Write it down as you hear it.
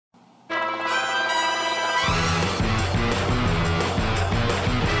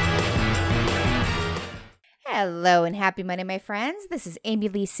Hello and happy Monday, my friends. This is Amy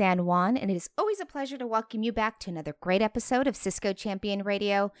Lee San Juan, and it is always a pleasure to welcome you back to another great episode of Cisco Champion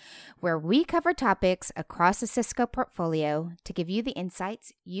Radio, where we cover topics across the Cisco portfolio to give you the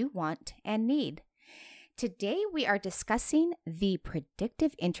insights you want and need. Today, we are discussing the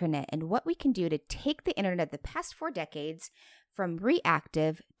predictive internet and what we can do to take the internet of the past 4 decades from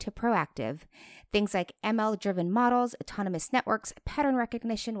reactive to proactive. Things like ML-driven models, autonomous networks, pattern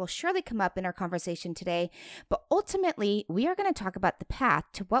recognition will surely come up in our conversation today, but ultimately, we are going to talk about the path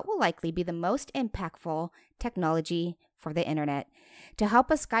to what will likely be the most impactful technology for the internet. To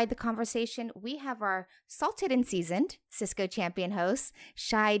help us guide the conversation, we have our salted and seasoned Cisco champion hosts,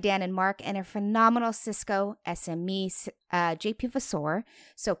 Shai, Dan, and Mark, and a phenomenal Cisco SME, JP Vasor.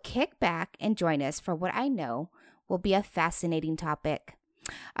 So kick back and join us for what I know will be a fascinating topic.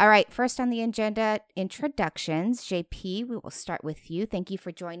 All right, first on the agenda, introductions. JP, we will start with you. Thank you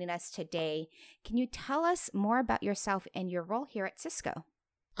for joining us today. Can you tell us more about yourself and your role here at Cisco?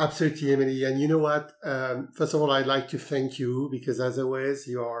 Absolutely, Emily. And you know what? First of all, I'd like to thank you because as always,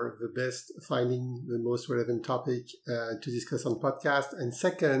 you are the best finding the most relevant topic to discuss on podcast. And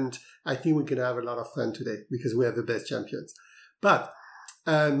second, I think we can have a lot of fun today because we have the best champions. But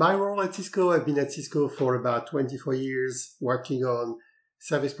my role at Cisco, I've been at Cisco for about 24 years, working on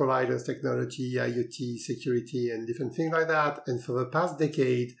service providers, technology, IoT, security, and different things like that. And for the past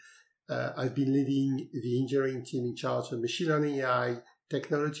decade, I've been leading the engineering team in charge of machine learning AI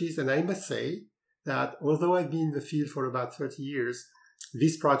technologies. And I must say that although I've been in the field for about 30 years,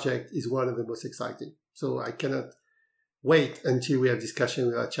 this project is one of the most exciting. So I cannot wait until we have discussion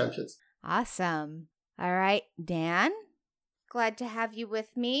with our champions. Awesome. All right, Dan, glad to have you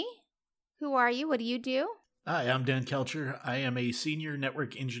with me. Who are you? What do you do? Hi, I'm Dan Kelcher. I am a senior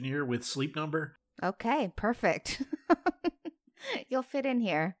network engineer with Sleep Number. Okay, perfect. You'll fit in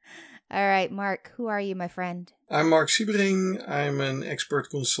here. All right, Mark, who are you, my friend? I'm Mark Siebering. I'm an expert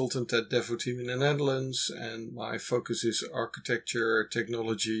consultant at Devoteam in the Netherlands, and my focus is architecture,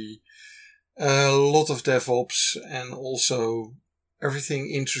 technology, a lot of DevOps, and also everything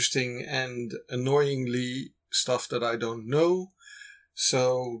interesting and annoyingly stuff that I don't know.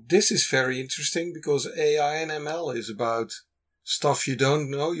 So this is very interesting because AI and ML is about stuff you don't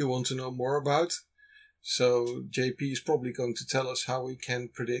know, you want to know more about. So JP is probably going to tell us how we can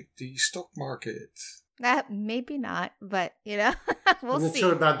predict the stock market. Maybe not, but we'll I'm not see.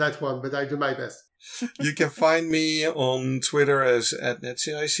 sure about that one, but I do my best. You can find me on Twitter as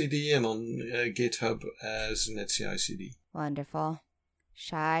 @NetCICD and on GitHub as NetCICD. Wonderful.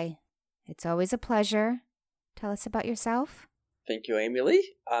 Shai, it's always a pleasure. Tell us about yourself. Thank you, Amy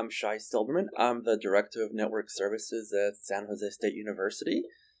Lee. I'm Shai Silberman. I'm the Director of Network Services at San Jose State University,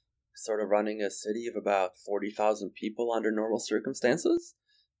 sort of running a city of about 40,000 people under normal circumstances.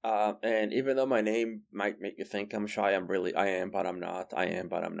 And even though my name might make you think I'm shy, I am, but I'm not. I am,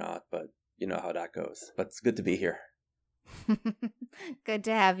 but I'm not. But you know how that goes. But it's good to be here. Good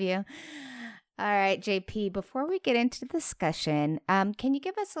to have you. All right, JP, before we get into the discussion, can you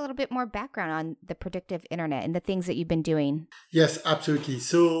give us a little bit more background on the predictive internet and the things that you've been doing? Yes, absolutely.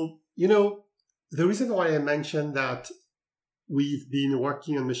 So, the reason why I mentioned that we've been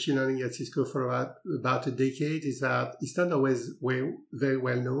working on machine learning at Cisco for about a decade is that it's not always very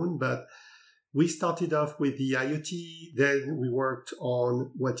well known, but we started off with the IoT. Then we worked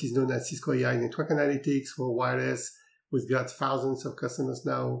on what is known as Cisco AI Network Analytics for wireless. We've got thousands of customers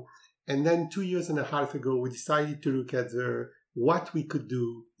now. And then 2 years and a half ago, we decided to look at what we could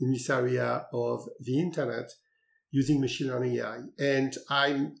do in this area of the internet using machine learning AI. And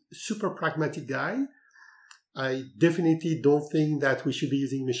I'm a super pragmatic guy. I definitely don't think that we should be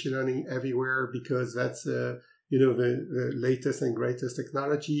using machine learning everywhere because that's the latest and greatest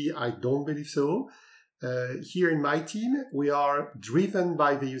technology. I don't believe so. Here in my team, we are driven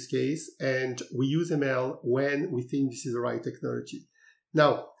by the use case and we use ML when we think this is the right technology.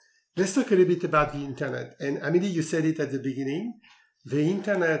 Now, let's talk a little bit about the internet. And Amelie, you said it at the beginning. The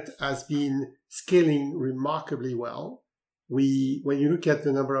internet has been scaling remarkably well. When you look at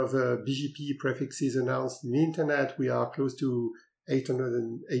the number of BGP prefixes announced in the internet, we are close to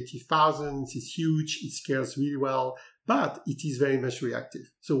 880,000. It's huge. It scales really well, but it is very much reactive.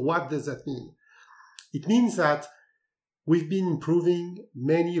 So what does that mean? It means that we've been improving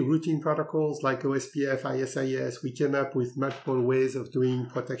many routing protocols like OSPF, ISIS. We came up with multiple ways of doing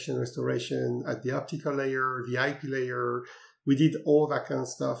protection restoration at the optical layer, the IP layer. We did all that kind of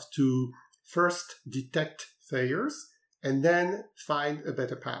stuff to first detect failures and then find a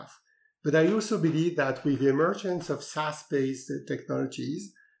better path. But I also believe that with the emergence of SaaS-based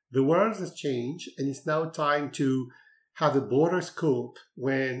technologies, the world has changed and it's now time to have a broader scope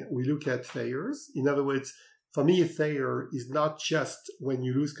when we look at failures. In other words, for me, a failure is not just when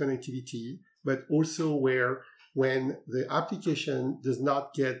you lose connectivity, but also when the application does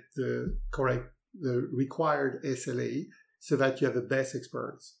not get the required SLA so that you have the best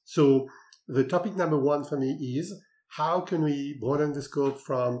experience. So the topic number one for me is how can we broaden the scope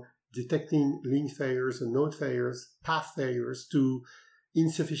from detecting link failures and node failures, path failures, to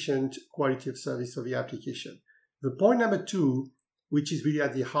insufficient quality of service of the application. The point number two, which is really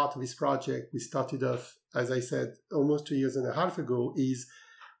at the heart of this project, we started off, as I said, almost 2.5 years ago, is,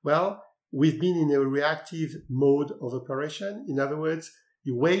 well, we've been in a reactive mode of operation. In other words,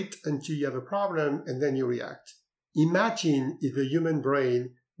 you wait until you have a problem and then you react. Imagine if the human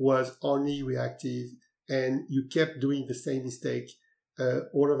brain was only reactive and you kept doing the same mistake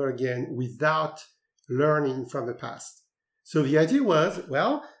all over again without learning from the past. So the idea was,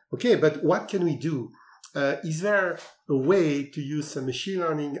 well, okay, but what can we do? Is there a way to use some machine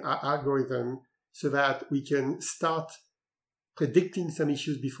learning algorithm so that we can start predicting some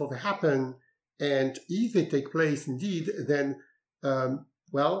issues before they happen? And if they take place indeed, then,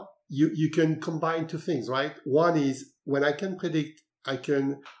 you can combine two things, right? One is when I can predict, I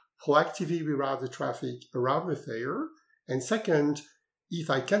can proactively reroute the traffic around the failure. And second, if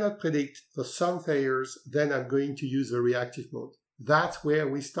I cannot predict for some failures, then I'm going to use the reactive mode. That's where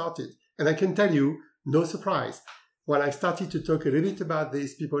we started. And I can tell you, no surprise, when I started to talk a little bit about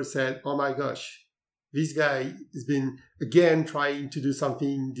this, people said, oh my gosh, this guy has been, again, trying to do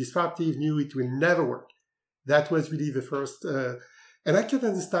something disruptive, new, it will never work. That was really the first, and I can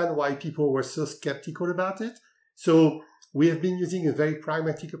understand why people were so skeptical about it. So we have been using a very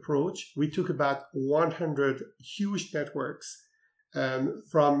pragmatic approach. We took about 100 huge networks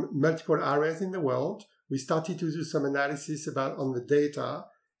from multiple areas in the world. We started to do some analysis on the data,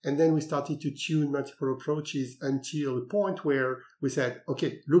 and then we started to tune multiple approaches until the point where we said,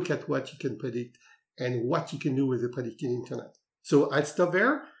 okay, look at what you can predict and what you can do with the predictive internet. So I'd stop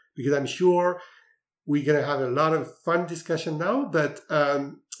there because I'm sure we're going to have a lot of fun discussion now, but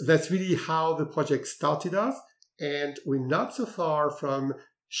that's really how the project started off. And we're not so far from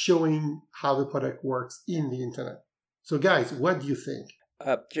showing how the product works in the internet. So guys, what do you think?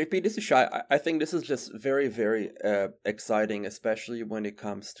 JP, this is Shai. I think this is just very, very exciting, especially when it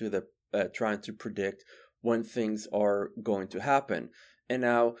comes to the trying to predict when things are going to happen. And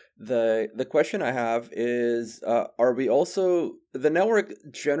now the question I have is, are we also, the network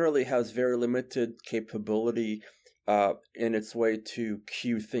generally has very limited capability in its way to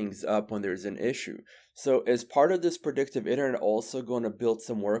queue things up when there's an issue. So is part of this predictive internet also going to build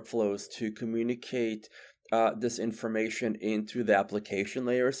some workflows to communicate this information into the application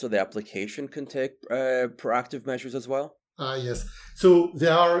layer so the application can take proactive measures as well? Yes. So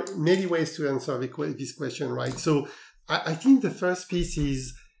there are many ways to answer this question, right? So I think the first piece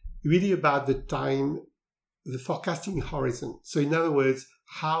is really about the forecasting horizon. So in other words,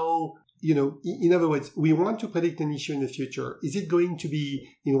 we want to predict an issue in the future. Is it going to be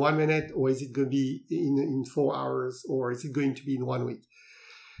in 1 minute, or is it going to be in 4 hours, or is it going to be in 1 week?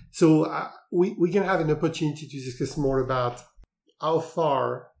 So we can have an opportunity to discuss more about how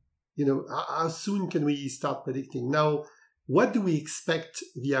soon can we start predicting. Now, what do we expect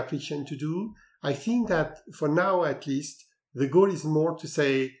the application to do? I think that for now, at least, the goal is more to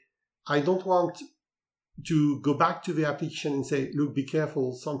say, I don't want to go back to the application and say, look, be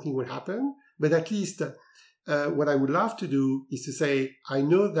careful, something will happen. But at least what I would love to do is to say, I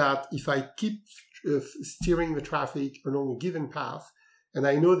know that if I keep steering the traffic along a given path, and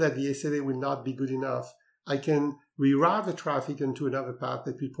I know that the SLA will not be good enough, I can reroute the traffic into another path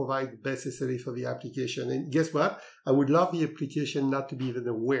that will provide the best SLA for the application. And guess what? I would love the application not to be even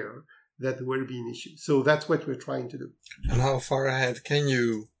aware that there will be an issue. So that's what we're trying to do. And how far ahead can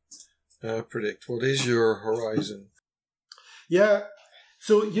you predict? What is your horizon? Yeah.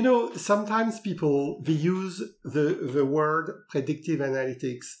 So, sometimes people, they use the word predictive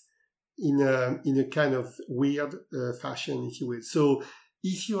analytics in a kind of weird fashion, if you will. So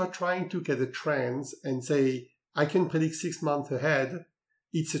if you are trying to get the trends and say, I can predict 6 months ahead,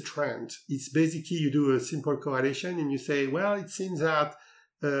 it's a trend. It's basically you do a simple correlation and you say, well, it seems that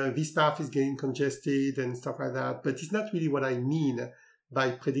this path is getting congested and stuff like that. But it's not really what I mean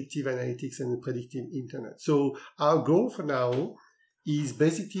by predictive analytics and predictive internet. So our goal for now is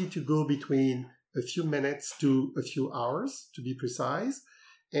basically to go between a few minutes to a few hours, to be precise.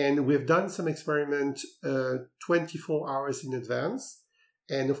 And we've done some experiment 24 hours in advance.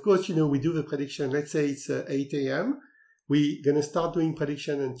 And of course, we do the prediction. Let's say it's 8 a.m. We're going to start doing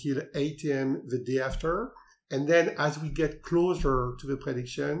prediction until 8 a.m. the day after. And then as we get closer to the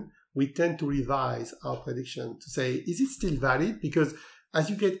prediction, we tend to revise our prediction to say, is it still valid? Because as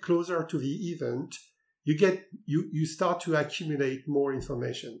you get closer to the event, you start to accumulate more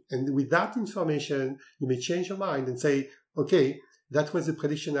information. And with that information, you may change your mind and say, okay, that was a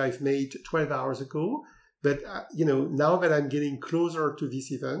prediction I've made 12 hours ago. But, now that I'm getting closer to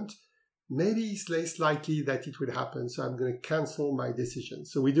this event, maybe it's less likely that it will happen. So I'm going to cancel my decision.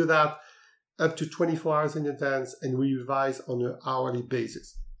 So we do that up to 24 hours in advance, and we revise on an hourly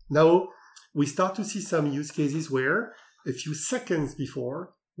basis. Now, we start to see some use cases where a few seconds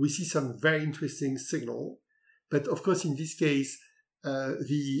before, we see some very interesting signal. But of course, in this case,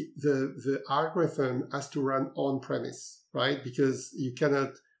 the algorithm has to run on-premise, right? Because you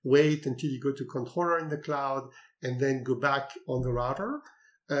cannot wait until you go to controller in the cloud and then go back on the router.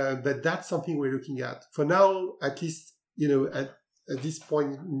 But that's something we're looking at. For now, at least, at this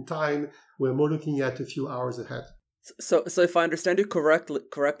point in time, we're more looking at a few hours ahead. So if I understand you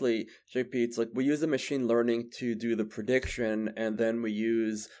correctly, JP, it's like we use the machine learning to do the prediction, and then we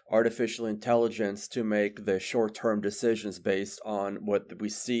use artificial intelligence to make the short-term decisions based on what we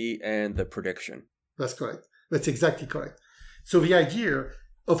see and the prediction. That's correct. That's exactly correct. So the idea,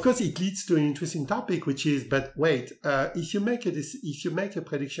 of course, it leads to an interesting topic, which is, but wait, if you make a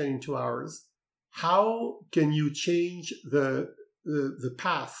prediction in 2 hours, how can you change the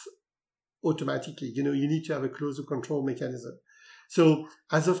path automatically? You need to have a closure control mechanism. So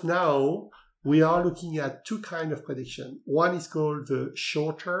as of now, we are looking at two kinds of prediction. One is called the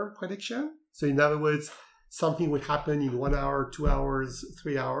short-term prediction. So in other words, something would happen in 1 hour, 2 hours,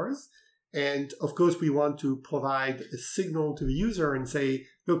 3 hours. And of course, we want to provide a signal to the user and say,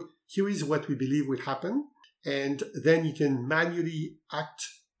 look, here is what we believe will happen. And then you can manually act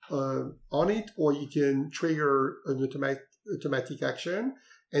on it, or you can trigger an automatic action.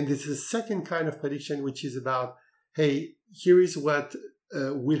 And this is a second kind of prediction, which is about, hey, here is what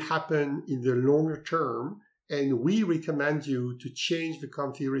will happen in the longer term, and we recommend you to change the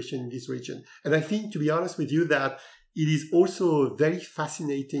configuration in this region. And I think, to be honest with you, that it is also a very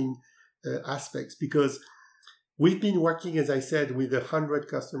fascinating aspects, because we've been working, as I said, with 100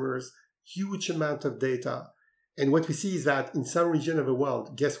 customers, huge amount of data. And what we see is that in some region of the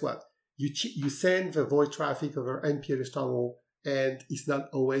world, guess what? You send the voice traffic over MPLS tunnel, and it's not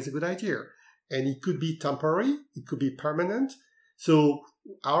always a good idea. And it could be temporary, it could be permanent. So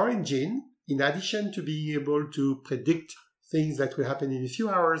our engine, in addition to being able to predict things that will happen in a few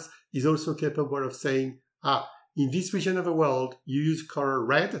hours, is also capable of saying, in this region of the world, you use color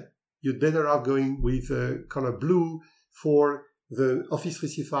red, you'd better off going with color blue for the Office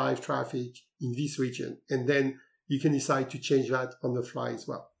 365 traffic in this region. And then you can decide to change that on the fly as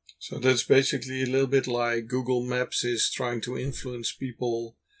well. So that's basically a little bit like Google Maps is trying to influence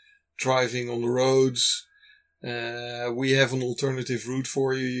people driving on the roads. We have an alternative route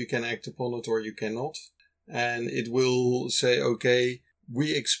for you. You can act upon it or you cannot. And it will say, okay,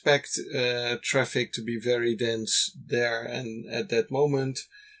 we expect traffic to be very dense there and at that moment.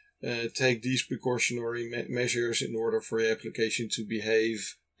 Take these precautionary measures in order for your application to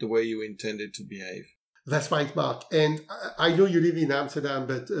behave the way you intend it to behave. That's right, Mark. And I know you live in Amsterdam,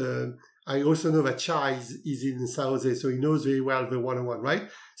 but I also know that Shai is in San Jose, so he knows very well the 101, right?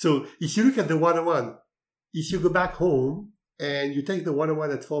 So if you look at the 101, if you go back home and you take the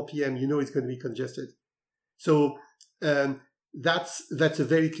 101 at 4 p.m., you know it's going to be congested. So that's a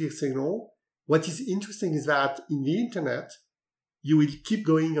very clear signal. What is interesting is that in the internet, you will keep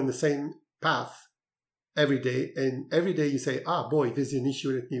going on the same path every day. And every day you say, boy, there's an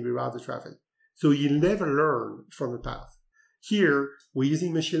issue, let me reroute the traffic. So you'll never learn from the path. Here, we're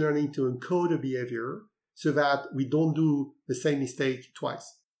using machine learning to encode a behavior so that we don't do the same mistake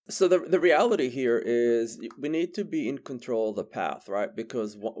twice. So the reality here is we need to be in control of the path, right?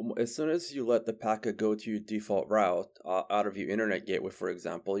 Because as soon as you let the packet go to your default route out of your internet gateway, for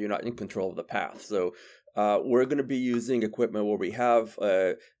example, you're not in control of the path. So we're going to be using equipment where we have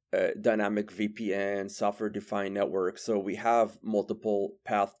dynamic VPN, software-defined network, so we have multiple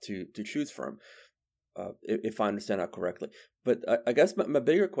paths to choose from, if I understand that correctly. But I guess my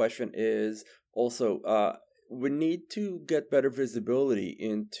bigger question is also, we need to get better visibility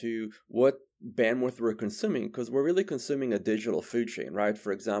into what bandwidth we're consuming, because we're really consuming a digital food chain, right?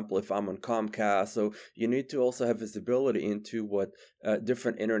 For example, if I'm on Comcast, so you need to also have visibility into what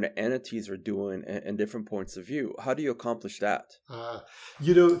different internet entities are doing and different points of view. How do you accomplish that?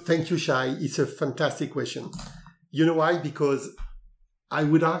 Thank you, Shai. It's a fantastic question. You know why? Because I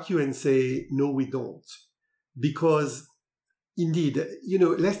would argue and say, no, we don't. Because indeed,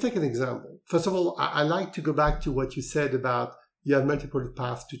 let's take an example. First of all, I like to go back to what you said about you have multiple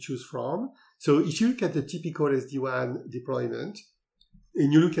paths to choose from. So if you look at the typical SD-WAN deployment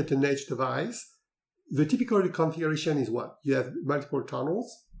and you look at an edge device, the typical configuration is what? You have multiple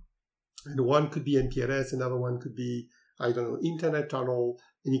tunnels And one could be MPLS, another one could be, I don't know, internet tunnel,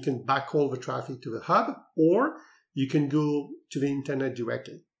 and you can backhaul the traffic to the hub, or you can go to the internet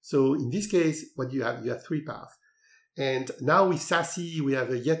directly. So in this case, what you have 3 paths. And now with SASE, we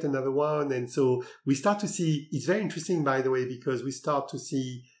have yet another one. And so we start to see, it's very interesting, by the way, because we start to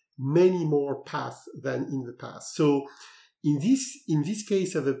see many more paths than in the past. So in this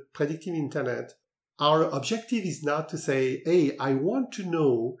case of the predictive internet, our objective is not to say, hey, I want to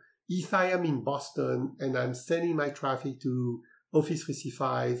know if I am in Boston and I'm sending my traffic to Office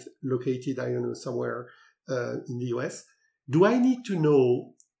 365 located, I don't know, somewhere in the US. Do I need to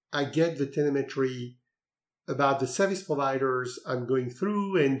know I get the telemetry about the service providers I'm going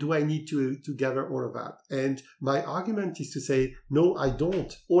through, and do I need to gather all of that? And my argument is to say, no, I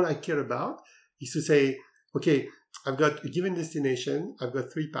don't. All I care about is to say, okay, I've got a given destination, I've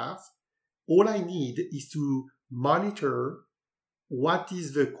got 3 paths. All I need is to monitor what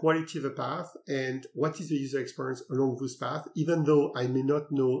is the quality of the path and what is the user experience along those paths, even though I may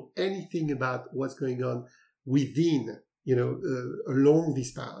not know anything about what's going on within, along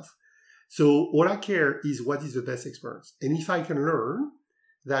this path. So all I care is what is the best experience. And if I can learn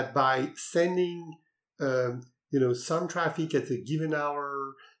that by sending, some traffic at a given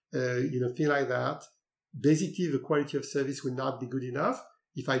hour, thing like that, basically the quality of service will not be good enough.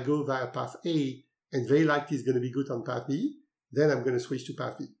 If I go via path A and very likely it's going to be good on path B, then I'm going to switch to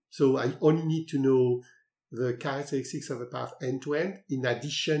path B. So I only need to know the characteristics of the path end to end, in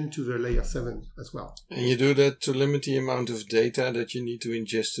addition to the layer 7 as well. And you do that to limit the amount of data that you need to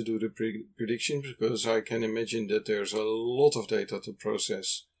ingest to do the predictions, because I can imagine that there's a lot of data to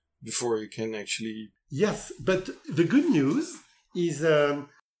process before you can actually... Yes, but the good news is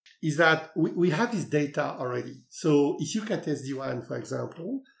that we have this data already. So if you look at SD-WAN, for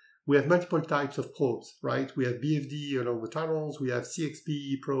example, we have multiple types of probes, right? We have BFD along the tunnels, we have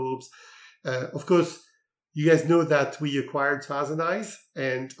CXP probes. Of course, you guys know that we acquired ThousandEyes,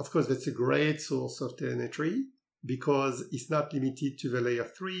 and of course that's a great source of telemetry because it's not limited to the layer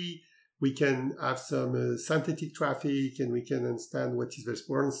 3. We can have some synthetic traffic, and we can understand what is the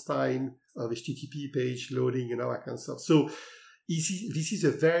response time of HTTP page loading and all that kind of stuff. So this is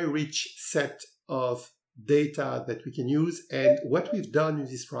a very rich set of data that we can use. And what we've done in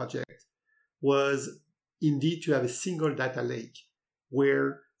this project was indeed to have a single data lake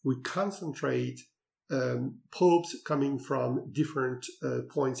where we concentrate probes coming from different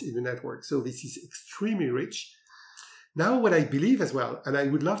points in the network. So this is extremely rich. Now, what I believe as well, and I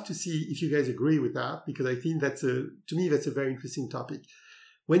would love to see if you guys agree with that, because I think to me, that's a very interesting topic.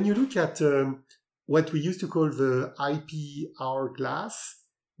 When you look at what we used to call the IP hourglass,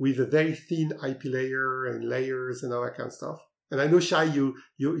 with a very thin IP layer and layers and all that kind of stuff. And I know, Shai,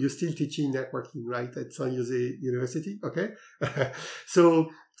 you're still teaching networking, right, at San Jose University, okay? So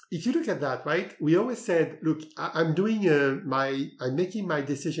if you look at that, right, we always said, look, I'm making my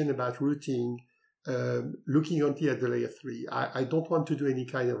decision about routing looking only at the layer 3. I don't want to do any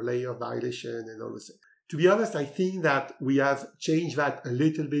kind of layer violation and all this. To be honest, I think that we have changed that a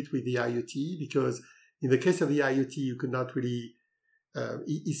little bit with the IoT, because in the case of the IoT, you could not really,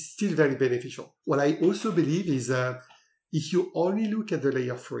 it's still very beneficial. What I also believe is if you only look at the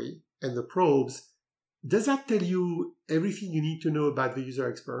layer 3 and the probes, does that tell you everything you need to know about the user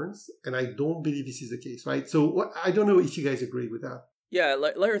experience? And I don't believe this is the case, right? So I don't know if you guys agree with that. Yeah,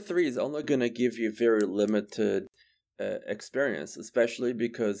 layer 3 is only going to give you very limited experience, especially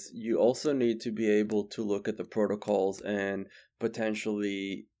because you also need to be able to look at the protocols and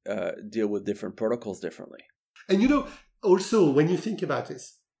potentially deal with different protocols differently. And also, when you think about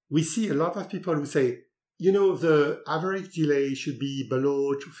this, we see a lot of people who say, the average delay should be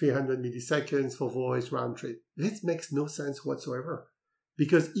below 300 milliseconds for voice round trip. This makes no sense whatsoever.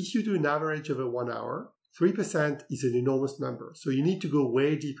 Because if you do an average over 1 hour, 3% is an enormous number. So you need to go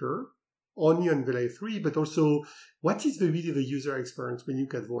way deeper, only on the layer 3, but also what is really the user experience when you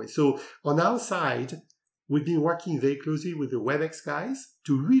look at voice. So on our side, we've been working very closely with the WebEx guys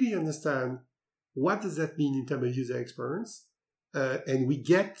to really understand what does that mean in terms of user experience. And we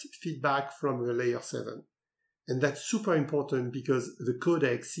get feedback from the layer 7. And that's super important because the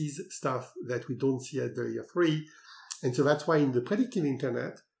codec sees stuff that we don't see at the layer 3. And so that's why in the predictive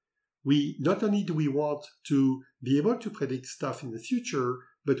internet, we not only do we want to be able to predict stuff in the future,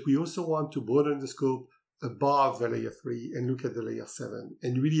 but we also want to broaden the scope above the layer 3 and look at the layer 7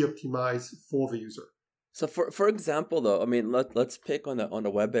 and really optimize for the user. So for example, though, I mean, let's pick on the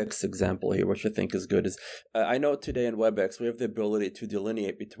WebEx example here, which I think is good. Is I know today in WebEx we have the ability to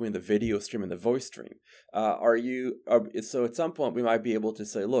delineate between the video stream and the voice stream. So at some point we might be able to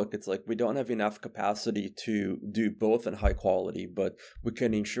say, look, it's like we don't have enough capacity to do both in high quality, but we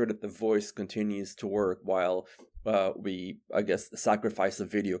can ensure that the voice continues to work while we, I guess, sacrifice the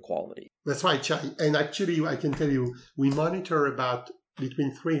video quality. That's right, Shai. And actually, I can tell you, we monitor about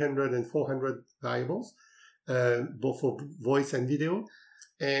between 300 and 400 variables, both for voice and video.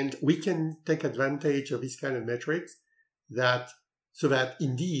 And we can take advantage of this kind of metrics so that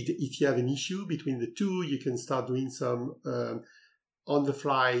indeed, if you have an issue between the two, you can start doing some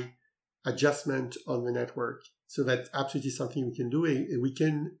on-the-fly adjustment on the network. So that's absolutely something we can do. And we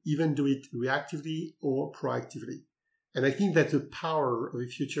can even do it reactively or proactively. And I think that's the power of the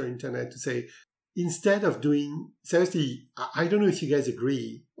future internet, to say, instead of doing, seriously, I don't know if you guys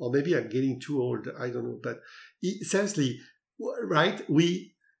agree, or maybe I'm getting too old, I don't know, but seriously, right?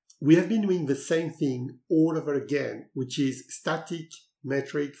 We have been doing the same thing all over again, which is static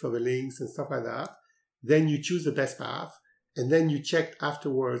metric for the links and stuff like that. Then you choose the best path, and then you check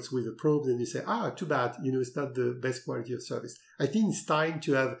afterwards with the probes, and you say, too bad, it's not the best quality of service. I think it's time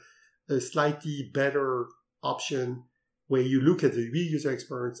to have a slightly better option where you look at the real user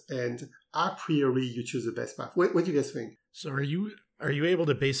experience and a priori you choose the best path. What do you guys think? So are you able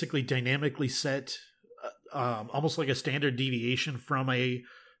to basically dynamically set almost like a standard deviation from a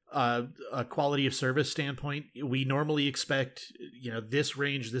quality of service standpoint? We normally expect, this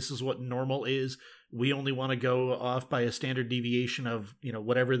range, this is what normal is. We only want to go off by a standard deviation of,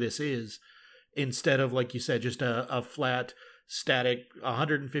 whatever this is, instead of, like you said, just a flat static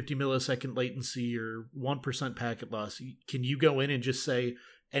 150 millisecond latency or 1% packet loss. Can you go in and just say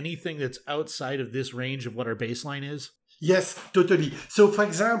anything that's outside of this range of what our baseline is? Yes, totally. So for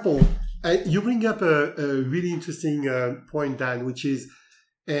example, you bring up a really interesting point, Dan, which is,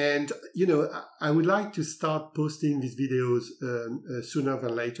 and I would like to start posting these videos sooner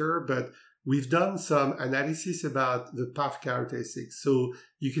than later, but we've done some analysis about the path characteristics. So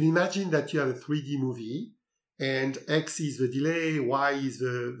you can imagine that you have a 3D movie, and X is the delay, Y is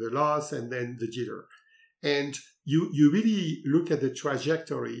the loss, and then the jitter. And you really look at the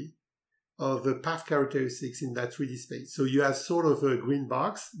trajectory of the path characteristics in that 3D space. So you have sort of a green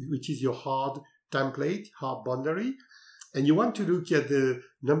box, which is your hard template, hard boundary. And you want to look at the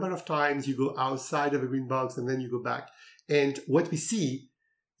number of times you go outside of a green box and then you go back. And what we see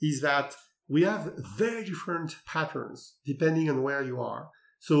is that we have very different patterns depending on where you are.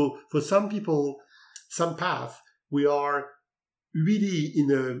 So for some people, some path, we are really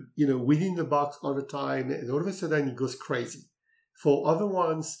within the box all the time, and all of a sudden it goes crazy. For other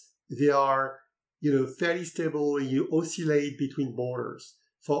ones, they are, fairly stable, and you oscillate between borders.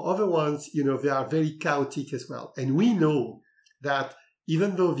 For other ones, they are very chaotic as well. And we know that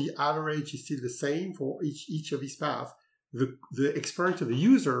even though the average is still the same for each of these paths, the experience of the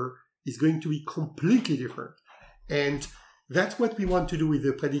user is going to be completely different. And that's what we want to do with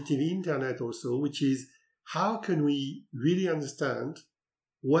the predictive internet also, which is how can we really understand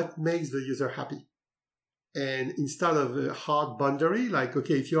what makes the user happy? And instead of a hard boundary, like,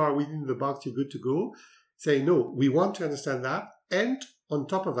 okay, if you are within the box, you're good to go, say, no, we want to understand that. And on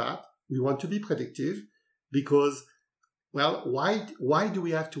top of that, we want to be predictive because, well, why do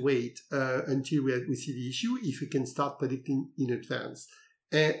we have to wait until we see the issue if we can start predicting in advance?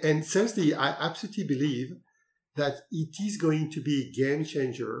 And seriously, I absolutely believe that it is going to be a game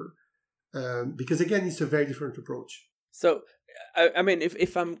changer because, again, it's a very different approach. So, I mean,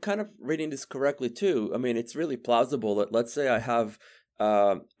 if I'm kind of reading this correctly too, I mean, it's really plausible that, let's say I have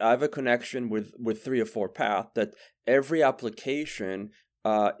a connection with 3 or 4 paths, that every application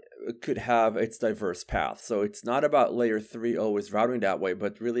could have its diverse path. So it's not about layer 3 always routing that way,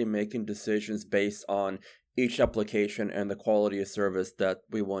 but really making decisions based on each application and the quality of service that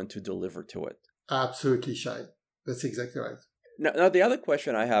we want to deliver to it. Absolutely, Shai. That's exactly right. Now, the other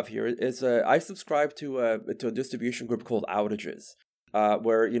question I have here is I subscribe to a distribution group called Outages,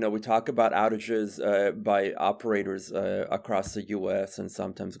 where we talk about outages by operators across the U.S. and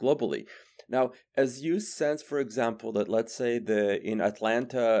sometimes globally. Now, as you sense, for example, that let's say in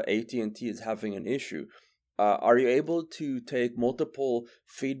Atlanta, AT&T is having an issue, are you able to take multiple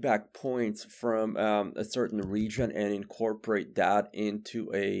feedback points from a certain region and incorporate that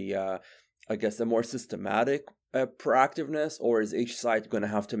into a more systematic proactiveness, or is each site going to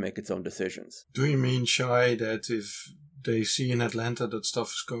have to make its own decisions? Do you mean, Shai, that if they see in Atlanta that stuff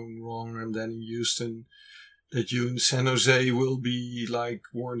is going wrong, and then in Houston, that you in San Jose will be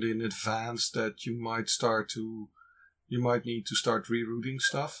warned in advance that you might need to start rerouting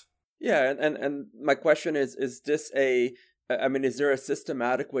stuff? Yeah, and my question is this is there a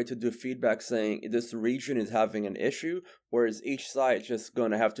systematic way to do feedback saying this region is having an issue, or is each site just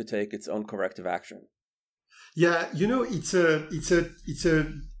going to have to take its own corrective action? Yeah, it's a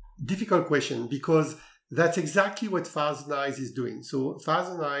difficult question, because that's exactly what Thousand Eyes is doing. So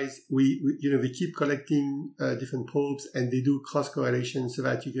Thousand Eyes, we keep collecting different probes, and they do cross correlation so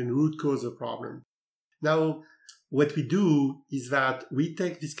that you can root cause a problem. Now, what we do is that we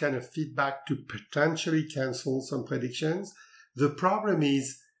take this kind of feedback to potentially cancel some predictions. The problem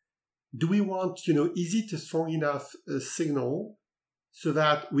is, do we want, is it a strong enough signal so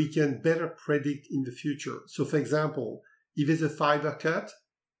that we can better predict in the future? So, for example, if there's a fiber cut,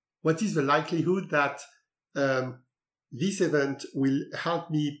 what is the likelihood that this event will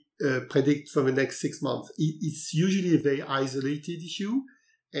help me predict for the next 6 months? It's usually a very isolated issue,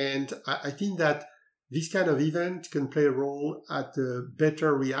 and I think that this kind of event can play a role at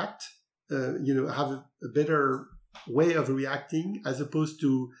better react, have a better way of reacting, as opposed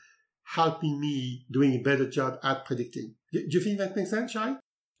to helping me doing a better job at predicting. Do you think that makes sense, Shai?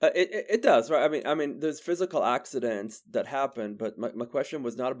 It does, right? I mean, there's physical accidents that happen, but my question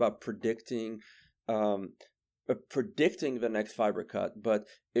was not about predicting the next fiber cut, but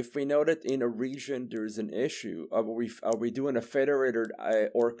if we know that in a region there's an issue, are we doing a federated,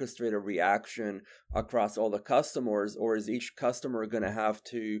 orchestrated reaction across all the customers, or is each customer going to have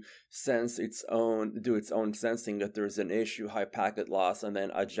to do its own sensing that there's an issue, high packet loss, and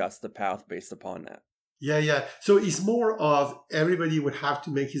then adjust the path based upon that? Yeah. So it's more of everybody would have to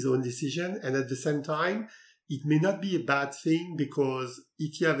make his own decision, and at the same time, it may not be a bad thing, because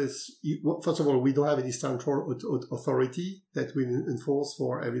if you have first of all, we don't have any central authority that will enforce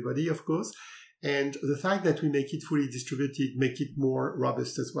for everybody, of course. And the fact that we make it fully distributed make it more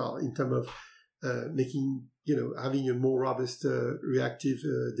robust as well, in terms of having a more robust reactive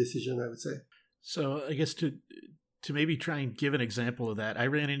decision, I would say. So I guess to maybe try and give an example of that, I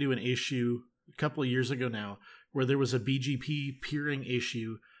ran into an issue a couple of years ago now where there was a BGP peering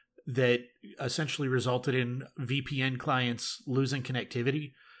issue that essentially resulted in VPN clients losing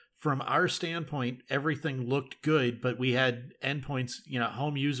connectivity. From our standpoint, everything looked good, but we had endpoints,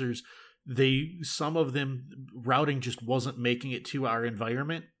 home users, some of them routing just wasn't making it to our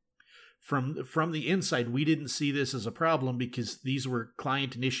environment. From the inside, we didn't see this as a problem because these were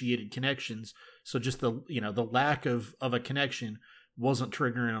client initiated connections. So just the lack of a connection wasn't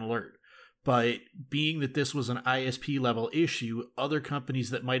triggering an alert. But being that this was an ISP level issue, other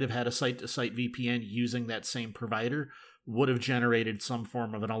companies that might have had a site-to-site VPN using that same provider would have generated some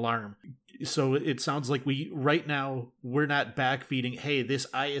form of an alarm. So it sounds like right now, we're not backfeeding, hey, this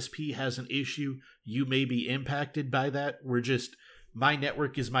ISP has an issue, you may be impacted by that. We're just, my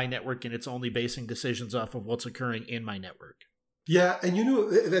network is my network, and it's only basing decisions off of what's occurring in my network. Yeah, and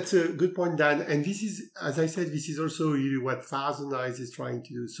that's a good point, Dan. And this is, as I said, this is also really what Thousand Eyes is trying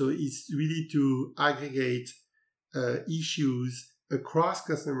to do. So it's really to aggregate issues across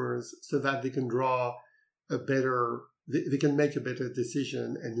customers so that they can they can make a better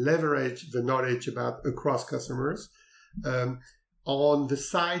decision and leverage the knowledge about across customers. On the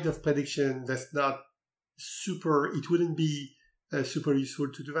side of prediction, that's not it wouldn't be super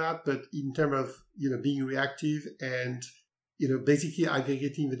useful to do that. But in terms of, being reactive and basically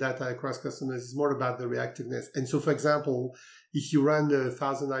aggregating the data across customers is more about the reactiveness. And so, for example, if you run the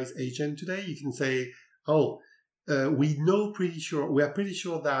Thousand Eyes agent today, you can say, we are pretty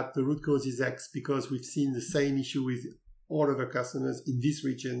sure that the root cause is X because we've seen the same issue with all of our customers in this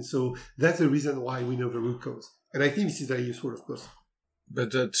region. So that's the reason why we know the root cause. And I think this is very useful, of course.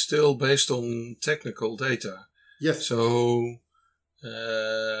 But that's still based on technical data. Yes. So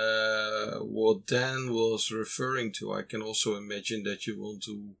what Dan was referring to, I can also imagine that you want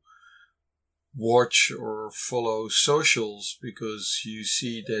to watch or follow socials because you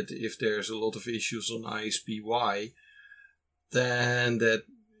see that if there's a lot of issues on ISP-Y, then that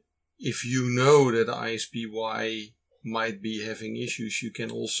if you know that ISP-Y might be having issues, you can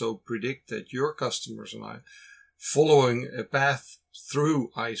also predict that your customers and following a path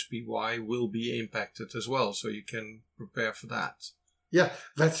through ISP-Y will be impacted as well. So you can prepare for that. Yeah,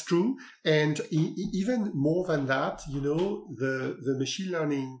 that's true. And even more than that, the machine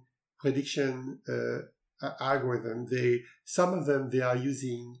learning prediction algorithm, some of them they are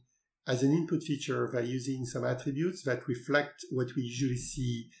using as an input feature, they're using some attributes that reflect what we usually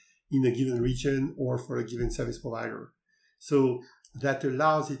see in a given region or for a given service provider. So that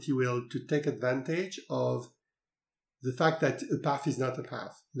allows, if you will, to take advantage of the fact that a path is not a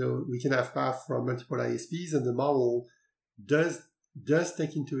path. We can have paths from multiple ISPs, and the model does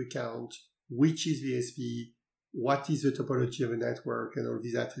take into account which is the ISP, what is the topology of a network and all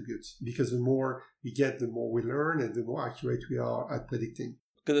these attributes. Because the more we get, the more we learn and the more accurate we are at predicting.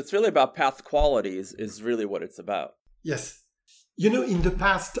 Because it's really about path quality is really what it's about. Yes. In the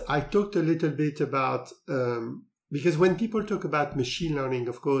past, I talked a little bit about, because when people talk about machine learning,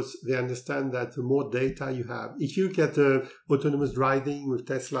 of course, they understand that the more data you have, if you look at autonomous driving with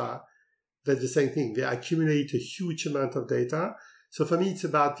Tesla, that's the same thing. They accumulate a huge amount of data. So for me, it's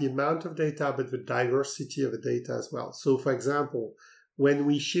about the amount of data, but the diversity of the data as well. So for example, when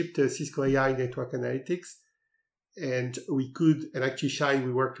we shipped Cisco AI Network Analytics, and actually Shai,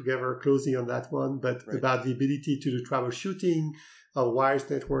 we worked together closely on that one, but right. About the ability to do troubleshooting of wireless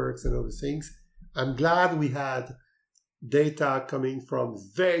networks and other things. I'm glad we had data coming from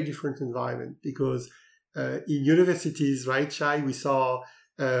very different environments because in universities, right, Shai, we saw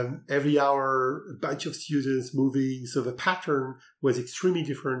every hour a bunch of students moving. So the pattern was extremely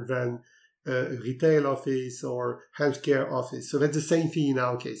different than a retail office or healthcare office. So that's the same thing in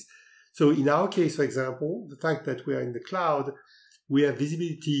our case. So in our case, for example, the fact that we are in the cloud, we have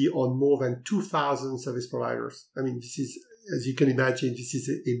visibility on more than 2,000 service providers. I mean, this is, as you can imagine, this is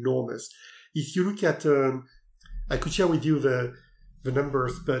enormous. If you look at, I could share with you the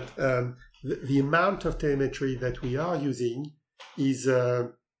numbers, but the amount of telemetry that we are using is,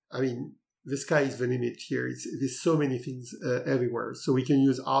 the sky is the limit here. There's so many things everywhere. So we can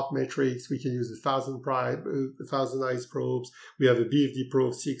use Artmetrics, we can use 1,000 eyes probes, we have a BFD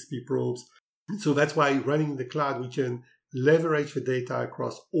probe, 6P probes. So that's why running in the cloud, we can leverage the data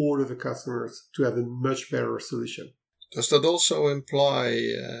across all of the customers to have a much better solution. Does that also imply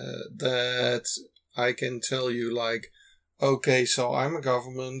that I can tell you okay, so I'm a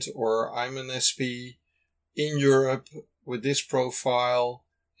government or I'm an SP in Europe with this profile,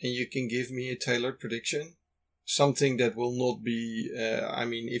 and you can give me a tailored prediction? Something that will not be,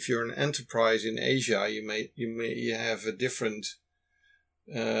 if you're an enterprise in Asia, you may have a different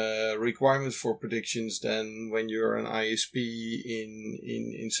requirement for predictions than when you're an ISP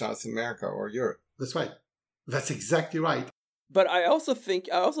in South America or Europe. That's right. That's exactly right. But I also think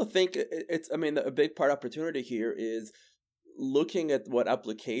it's, a big part opportunity here is looking at what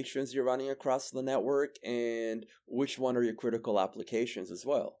applications you're running across the network and which one are your critical applications as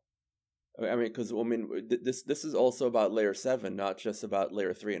well. This is also about layer 7, not just about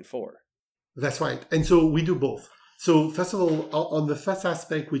layer 3 and 4. That's right. And so we do both. So first of all, on the first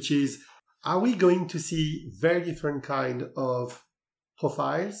aspect, which is, are we going to see very different kind of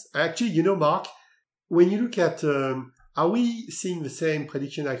profiles? Actually, Mark, when you look at, are we seeing the same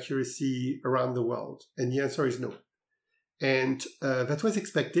prediction accuracy around the world? And the answer is no. And that was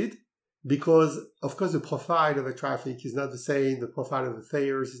expected because, of course, the profile of the traffic is not the same. The profile of the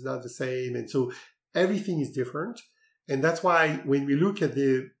fares is not the same. And so everything is different. And that's why when we look at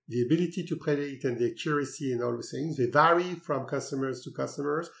the ability to predict and the accuracy and all those things, they vary from customers to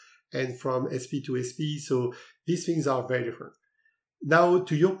customers and from SP to SP. So these things are very different. Now,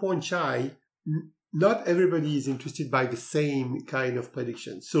 to your point, Shai, not everybody is interested by the same kind of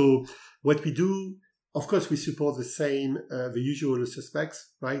prediction. So what we do, of course, we support the same, the usual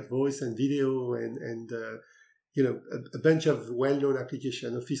suspects, right? Voice and video and a bunch of well-known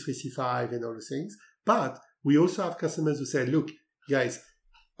applications, Office 365 and all those things. But we also have customers who say, look, guys,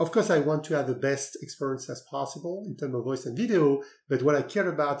 of course, I want to have the best experience as possible in terms of voice and video, but what I care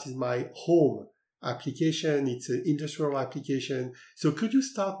about is my home application. It's an industrial application. So could you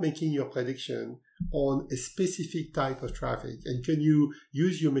start making your prediction on a specific type of traffic? And can you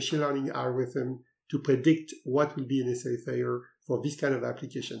use your machine learning algorithm to predict what will be a necessary failure for this kind of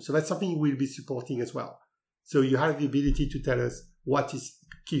application? So that's something we'll be supporting as well. So you have the ability to tell us what is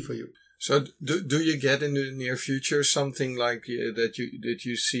key for you. So do you get in the near future something like that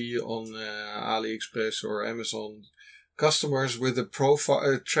you see on AliExpress or Amazon? Customers with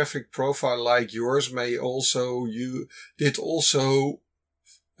a traffic profile like yours may also use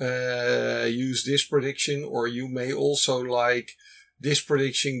this prediction, or you may also like this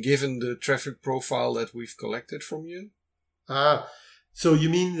prediction given the traffic profile that we've collected from you? So you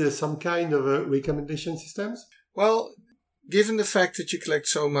mean some kind of recommendation systems? Well, given the fact that you collect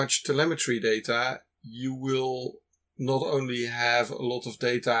so much telemetry data, you will not only have a lot of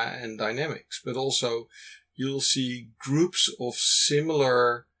data and dynamics, but also you'll see groups of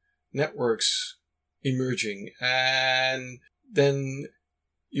similar networks emerging. And then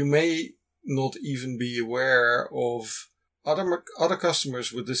you may not even be aware of other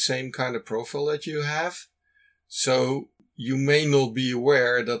customers with the same kind of profile that you have. So you may not be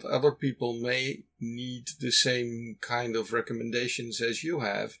aware that other people may need the same kind of recommendations as you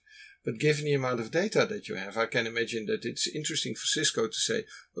have. But given the amount of data that you have, I can imagine that it's interesting for Cisco to say,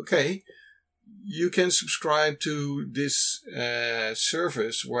 okay, you can subscribe to this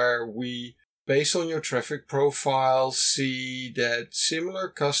service where we, based on your traffic profile, see that similar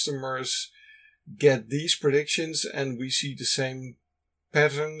customers get these predictions and we see the same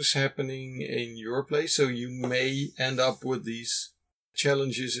patterns happening in your place. So you may end up with these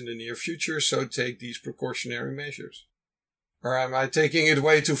challenges in the near future. So take these precautionary measures. Or am I taking it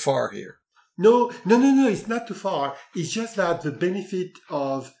way too far here? No, it's not too far. It's just that the benefit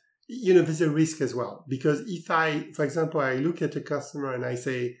of, there's a risk as well. Because if for example, I look at a customer and I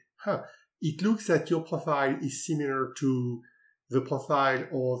say, it looks that your profile is similar to the profile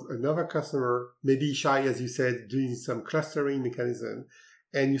of another customer, maybe Shai, as you said, doing some clustering mechanism,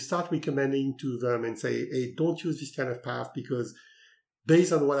 and you start recommending to them and say, hey, don't use this kind of path because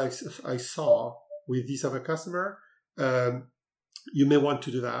based on what I saw with this other customer, you may want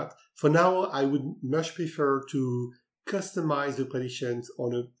to do that. For now, I would much prefer to customize the predictions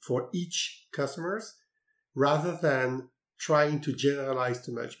for each customers rather than trying to generalize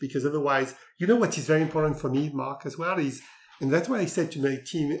too much, because otherwise, what is very important for me, Mark, as well is, and that's why I said to my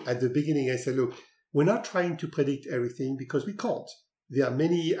team at the beginning, I said, look, we're not trying to predict everything because we can't. There are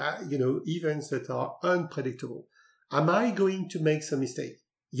many, events that are unpredictable. Am I going to make some mistake?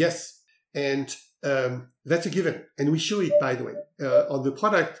 Yes. And that's a given. And we show it, by the way. On the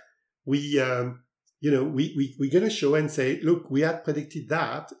product, we're going to show and say, look, we had predicted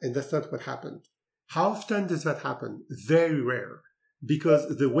that, and that's not what happened. How often does that happen? Very rare.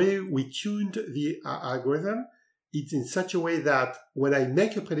 Because the way we tuned the algorithm, it's in such a way that when I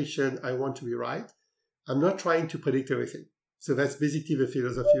make a prediction, I want to be right. I'm not trying to predict everything. So that's basically the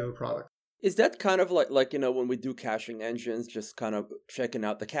philosophy of the product. Is that kind of like when we do caching engines, just kind of checking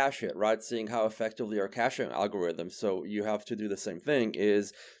out the cache hit, right? Seeing how effectively our caching algorithms. So you have to do the same thing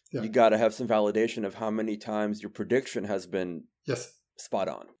you got to have some validation of how many times your prediction has been spot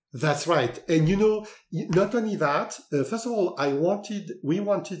on. That's right. And not only that, first of all, we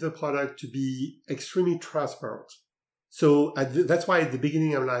wanted the product to be extremely transparent. So that's why at the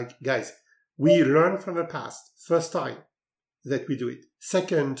beginning, I'm like, guys, we learn from the past, first time that we do it.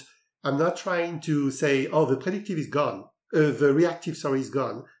 Second, I'm not trying to say, the predictive is gone. The reactive, is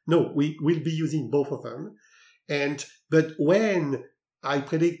gone. No, we will be using both of them. But when I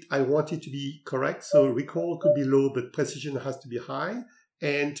predict, I want it to be correct. So recall could be low, but precision has to be high.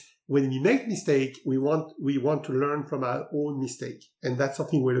 And when we make mistake, we want to learn from our own mistake. And that's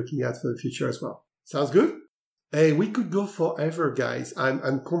something we're looking at for the future as well. Sounds good? Hey, we could go forever, guys. I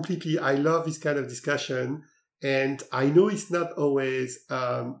love this kind of discussion. And I know it's not always,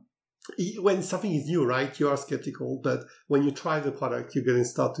 when something is new, right? You are skeptical, but when you try the product, you're going to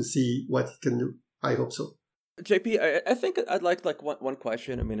start to see what it can do. I hope so. JP, I think I'd like one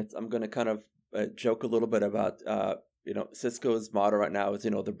question. I mean, I'm going to kind of joke a little bit about, Cisco's motto right now is,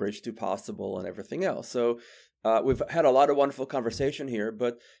 the bridge to possible and everything else. So we've had a lot of wonderful conversation here,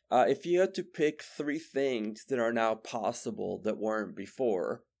 but if you had to pick 3 things that are now possible that weren't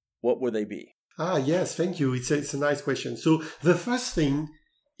before, what would they be? Yes, thank you. It's a nice question. So the first thing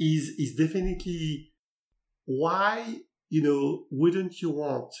is definitely why, wouldn't you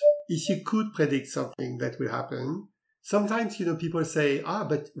want, if you could predict something that will happen, sometimes, people say,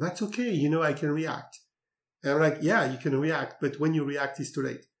 but that's okay, I can react. And I'm like, yeah, you can react, but when you react, it's too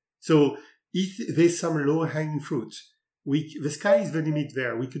late. So if there's some low-hanging fruit, the sky is the limit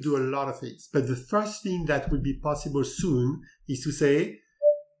there. We could do a lot of things. But the first thing that will be possible soon is to say,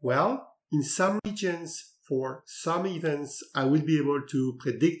 well, in some regions, for some events, I will be able to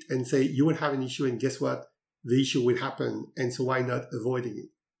predict and say, you will have an issue, and guess what? The issue will happen, and so why not avoiding it?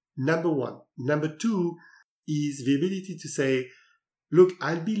 Number 1. Number 2 is the ability to say, look,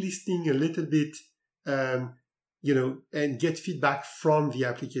 I'll be listening a little bit, and get feedback from the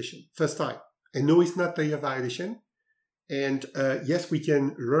application. First time. And no, it's not layer violation. And yes, we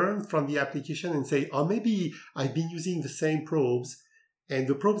can learn from the application and say, maybe I've been using the same probes, and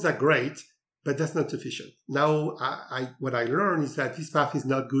the probes are great, but that's not sufficient. Now, what I learned is that this path is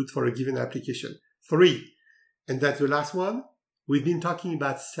not good for a given application. 3, and that's the last one. We've been talking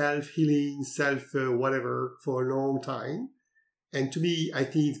about self-healing, whatever for a long time. And to me, I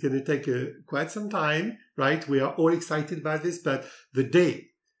think it's going to take quite some time, right? We are all excited about this, but the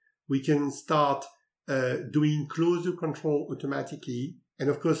day we can start doing closure control automatically, and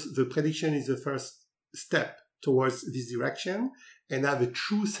of course, the prediction is the first step towards this direction, and have a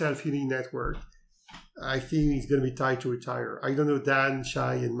true self-healing network, I think it's going to be time to retire. I don't know, Dan,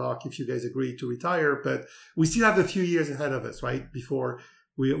 Shai, and Mark, if you guys agree to retire, but we still have a few years ahead of us, right, before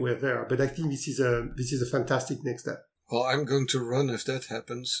we're there. But I think this is a fantastic next step. Well, I'm going to run if that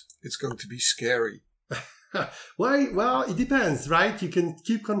happens. It's going to be scary. Well, it depends, right? You can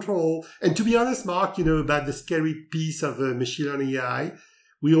keep control. And to be honest, Mark, about the scary piece of machine learning AI,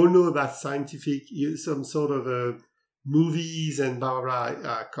 we all know about scientific, some sort of movies and blah, blah,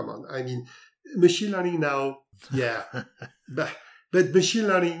 blah. Come on. I mean, machine learning now, yeah. But machine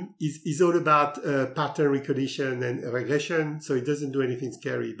learning is all about pattern recognition and regression. So it doesn't do anything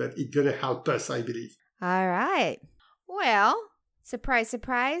scary, but it's going to help us, I believe. All right. Well, surprise,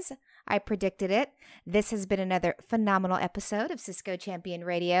 surprise. I predicted it. This has been another phenomenal episode of Cisco Champion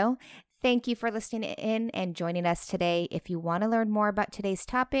Radio. Thank you for listening in and joining us today. If you want to learn more about today's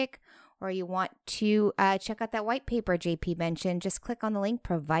topic or you want to check out that white paper JP mentioned, just click on the link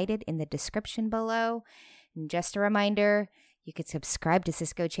provided in the description below. And just a reminder, you can subscribe to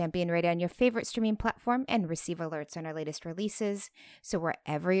Cisco Champion Radio on your favorite streaming platform and receive alerts on our latest releases. So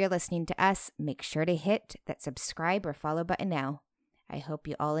wherever you're listening to us, make sure to hit that subscribe or follow button now. I hope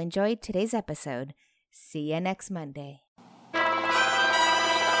you all enjoyed today's episode. See you next Monday.